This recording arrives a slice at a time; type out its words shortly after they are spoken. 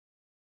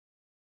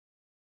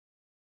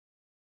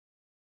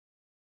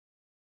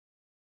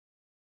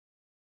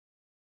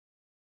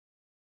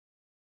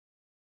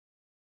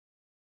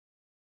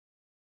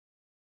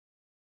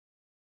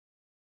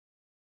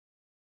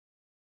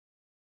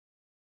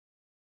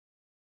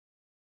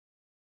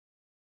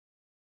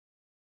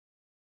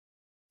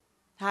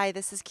Hi,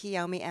 this is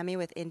Kiyomi Emmy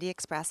with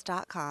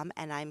IndieExpress.com,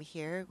 and I'm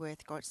here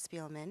with Gotz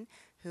Spielman,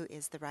 who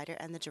is the writer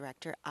and the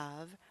director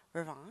of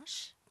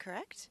Revanche,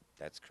 correct?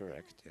 That's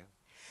correct, yeah.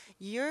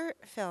 Your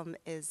film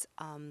is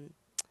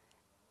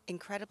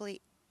incredibly,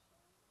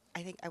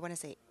 I think I want to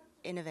say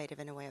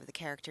innovative in a way of the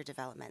character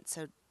development.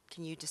 So,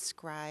 can you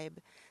describe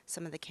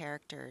some of the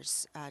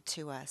characters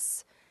to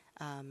us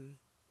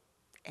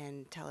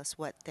and tell us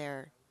what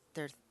their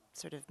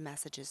sort of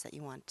messages that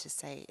you want to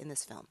say in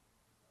this film?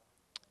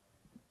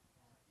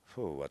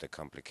 Phew, what a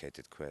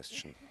complicated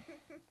question.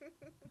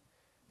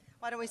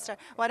 Why don't we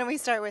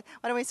start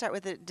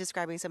with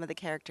describing some of the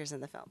characters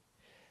in the film?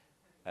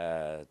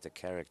 The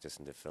characters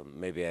in the film,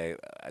 maybe I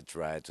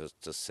try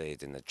to say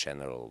it in a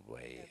general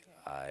way.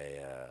 I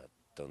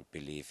don't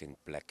believe in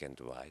black and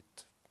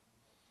white,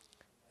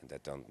 and I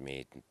don't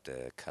mean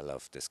the color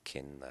of the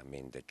skin. I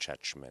mean the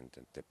judgment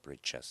and the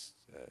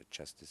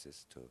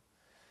justices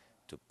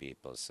to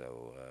people.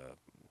 So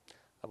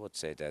I would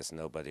say there's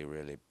nobody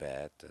really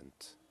bad and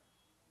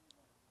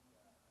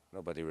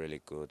nobody really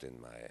good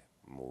in my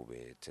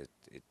movie.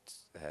 It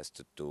has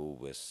to do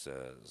with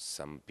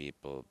some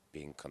people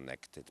being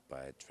connected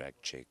by a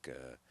tragic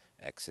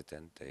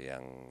accident, a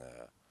young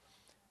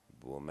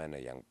woman, a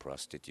young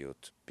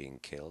prostitute being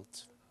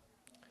killed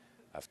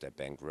after a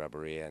bank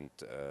robbery, and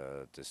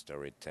the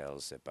story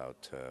tells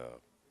about her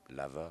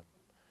lover,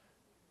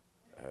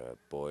 her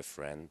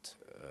boyfriend,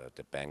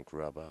 the bank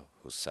robber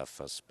who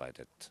suffers by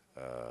that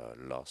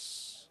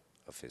loss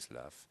of his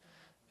love,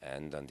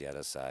 and on the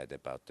other side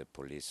about the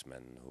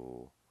policeman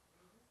who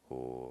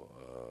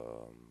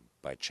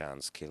by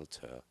chance killed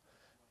her,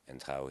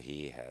 and how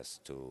he has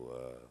to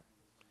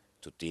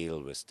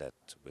deal with that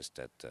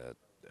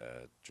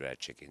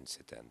tragic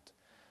incident.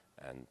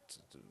 And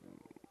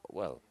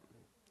well,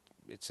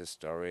 it's a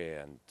story,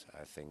 and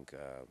I think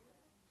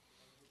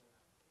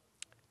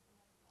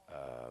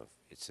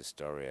it's a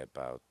story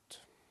about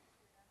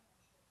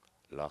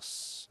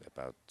loss,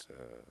 about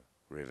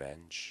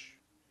revenge,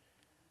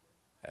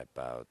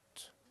 about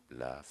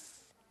love,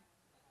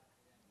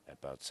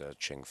 about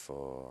searching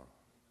for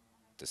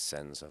the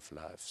sense of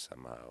life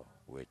somehow,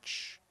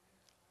 which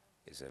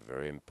is a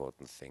very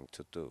important thing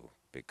to do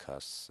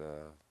because,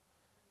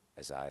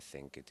 as I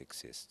think, it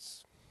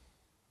exists.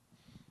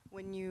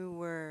 When you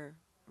were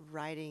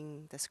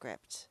writing the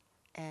script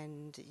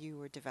and you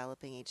were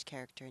developing each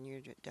character and you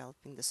were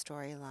developing the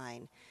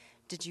storyline,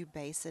 did you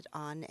base it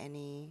on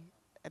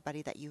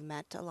anybody that you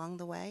met along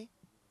the way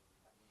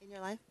in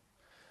your life?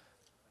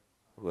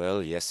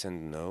 Well, yes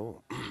and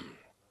no.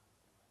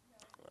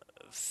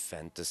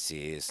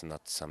 Fantasy is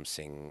not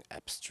something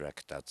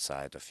abstract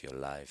outside of your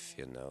life,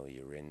 you know.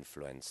 You're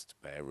influenced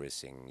by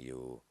everything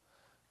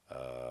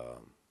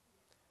uh,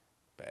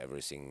 by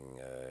everything,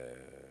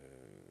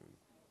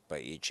 by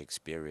each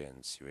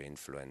experience. You're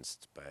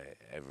influenced by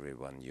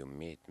everyone you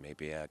meet.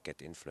 Maybe I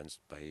get influenced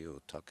by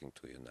you talking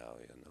to you now,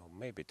 you know.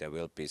 Maybe there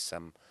will be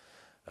some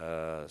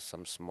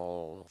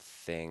small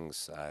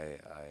things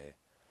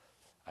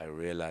I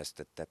realized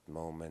at that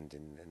moment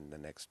in the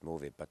next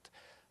movie, but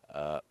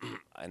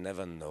I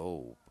never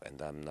know,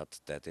 and I'm not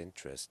that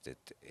interested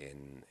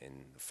in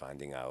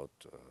finding out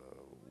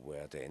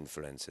where the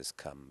influences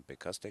come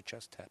because they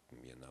just happen.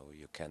 You know,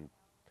 you can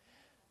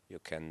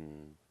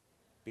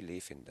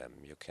believe in them.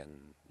 You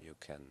can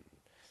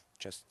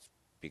just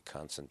be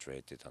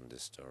concentrated on the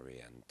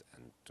story and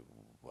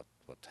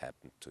what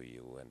happened to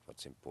you and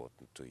what's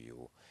important to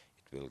you.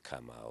 It will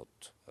come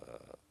out.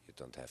 You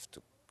don't have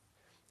to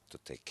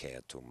take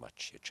care too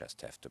much. You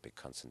just have to be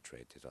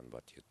concentrated on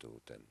what you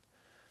do.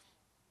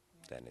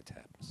 Then it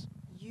happens.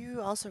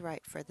 You also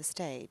write for the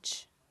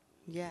stage.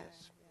 Yeah.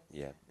 Yes.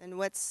 Yeah. And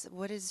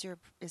what is your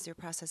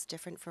process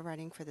different for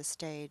writing for the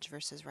stage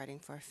versus writing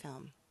for a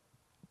film?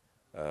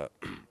 Uh,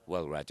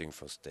 well, writing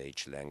for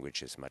stage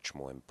language is much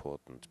more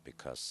important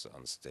because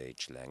on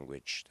stage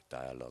language, the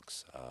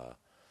dialogues are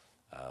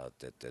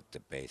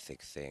the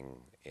basic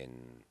thing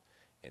in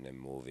a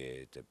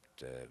movie.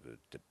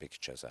 The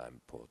pictures are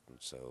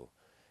important. So,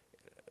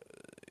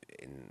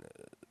 in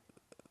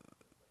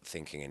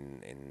thinking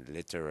in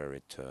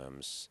literary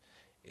terms,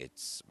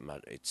 it's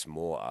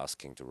more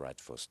asking to write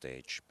for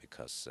stage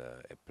because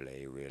a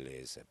play really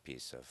is a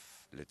piece of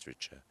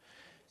literature,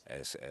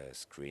 as a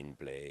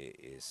screenplay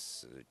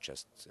is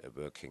just a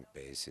working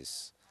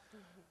basis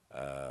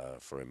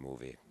for a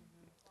movie.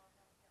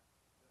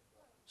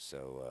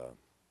 So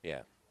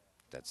yeah,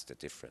 that's the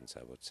difference,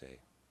 I would say.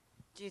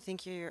 Do you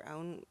think you're your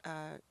own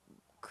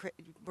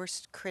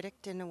worst critic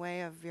in a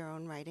way of your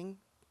own writing?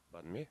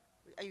 Pardon me?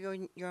 Are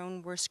you your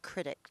own worst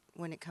critic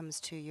when it comes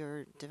to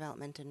your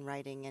development and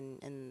writing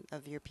and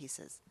of your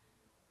pieces?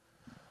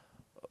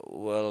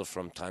 Well,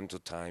 from time to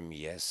time,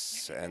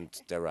 yes, and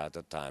there are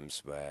other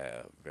times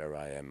where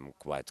I am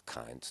quite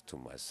kind to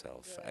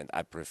myself, and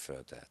I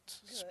prefer that,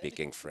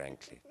 speaking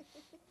frankly.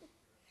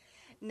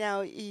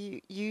 Now,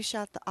 you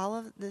shot all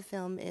of the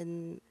film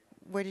in.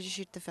 Where did you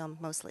shoot the film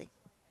mostly?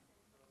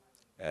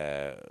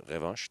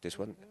 Revanche, this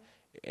one,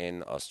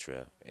 in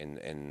Austria,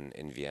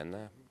 in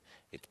Vienna,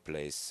 It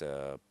plays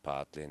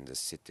partly in the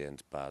city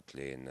and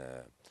partly in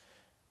a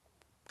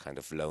kind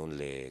of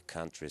lonely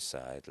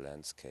countryside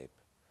landscape.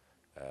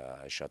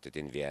 I shot it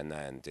in Vienna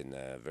and in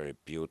a very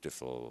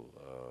beautiful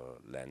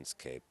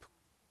landscape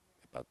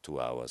about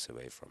 2 hours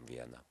away from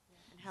Vienna.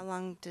 And how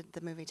long did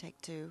the movie take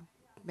to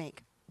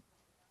make?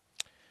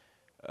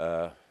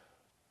 Uh,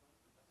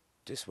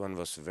 this one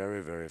was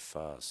very, very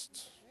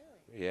fast.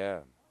 Yeah,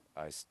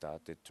 I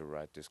started to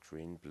write the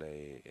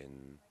screenplay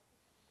in.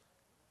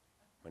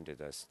 When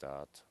did I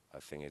start? I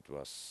think it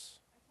was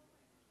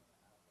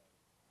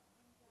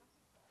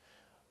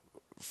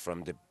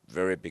from the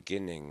very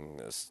beginning.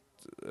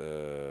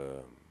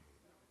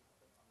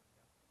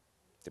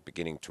 The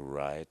beginning to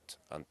write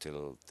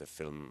until the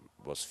film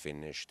was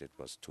finished, it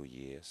was 2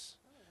 years,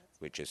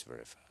 which is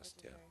very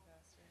fast. Yeah,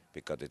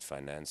 we got it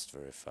financed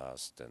very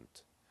fast, and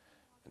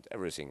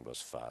everything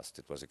was fast.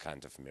 It was a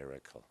kind of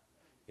miracle,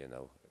 you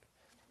know.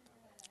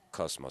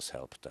 Cosmos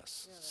helped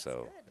us,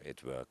 so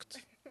it worked.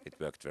 It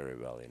worked very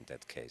well in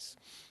that case.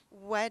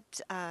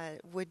 What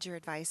would your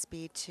advice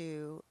be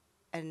to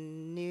a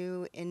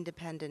new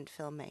independent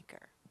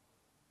filmmaker?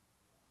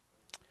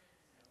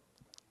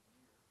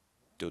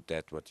 Do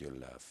that what you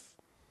love.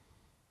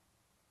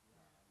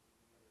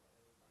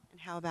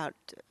 And how about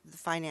the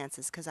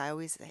finances? Because I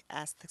always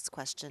ask this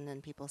question,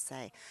 and people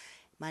say,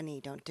 "Money,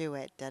 don't do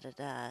it." Da da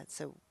da.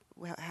 So,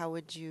 how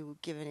would you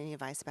give any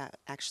advice about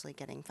actually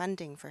getting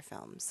funding for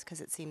films? Because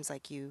it seems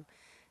like you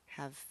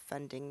have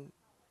funding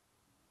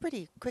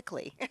pretty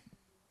quickly.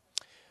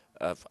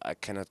 I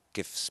cannot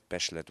give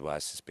special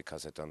advices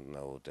because I don't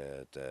know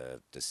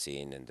the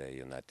scene in the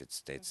United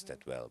States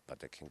that well,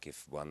 but I can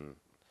give one.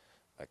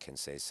 I can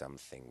say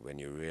something. When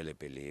you really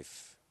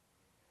believe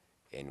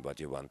in what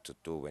you want to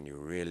do, when you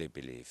really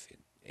believe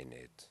in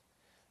it,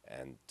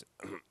 and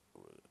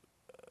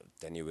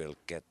then you will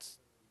get,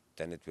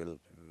 then it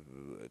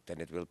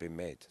will be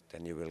made.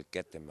 Then you will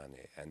get the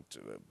money. And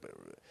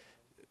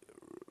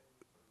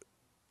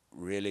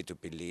really to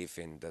believe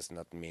in does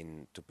not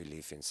mean to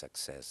believe in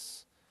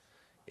success.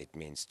 It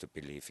means to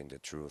believe in the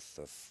truth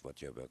of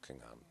what you're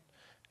working on.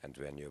 And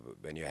when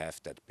you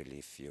have that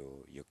belief,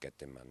 you get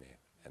the money,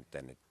 and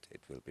then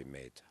it will be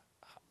made.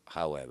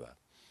 However,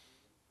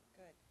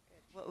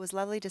 Well, it was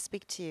lovely to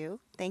speak to you.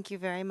 Thank you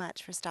very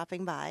much for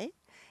stopping by,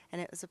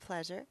 and it was a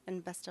pleasure.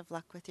 And best of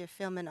luck with your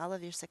film and all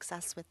of your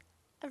success with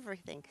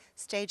everything,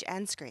 stage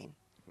and screen.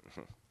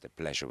 the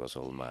pleasure was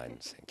all mine.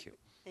 Thank you.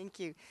 Thank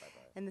you.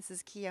 And this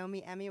is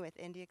Kiyomi Emmy with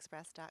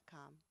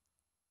IndieExpress.com.